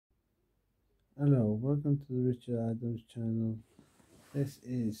Hello, welcome to the Richard Adams channel. This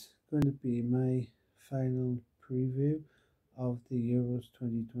is going to be my final preview of the Euros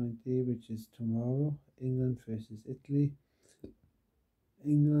 2020, which is tomorrow, England versus Italy.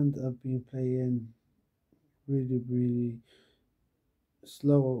 England have been playing really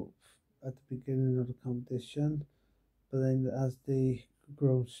slow at the beginning of the competition, but then as they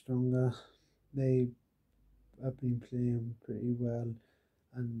grow stronger, they have been playing pretty well,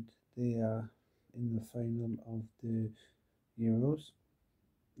 and they are in the final of the Euros.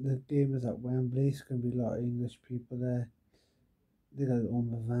 The game is at Wembley. It's going to be a lot of English people there. They got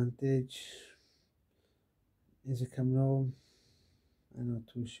home advantage. Is it coming home? I'm not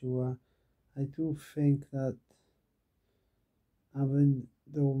too sure. I do think that having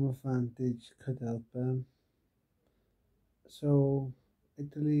the home advantage could help them. So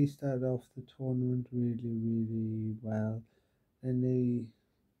Italy started off the tournament really well. Then they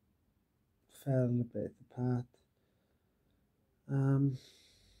fell a bit apart.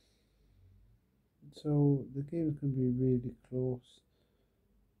 So the game can be really close.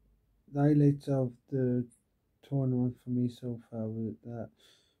 The highlights of the tournament for me so far was that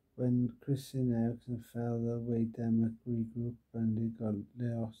when Christian Eriksen fell, the way Denmark regrouped and they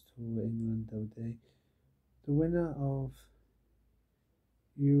lost to England that day. The winner of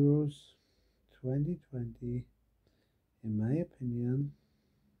Euros 2020, in my opinion,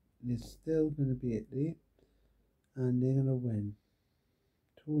 is still going to be Italy, and they're going to win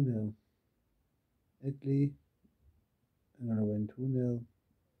 2-0. Italy are going to win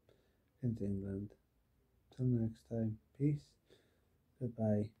 2-0 against England. Till next time, peace,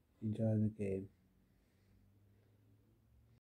 goodbye, enjoy the game.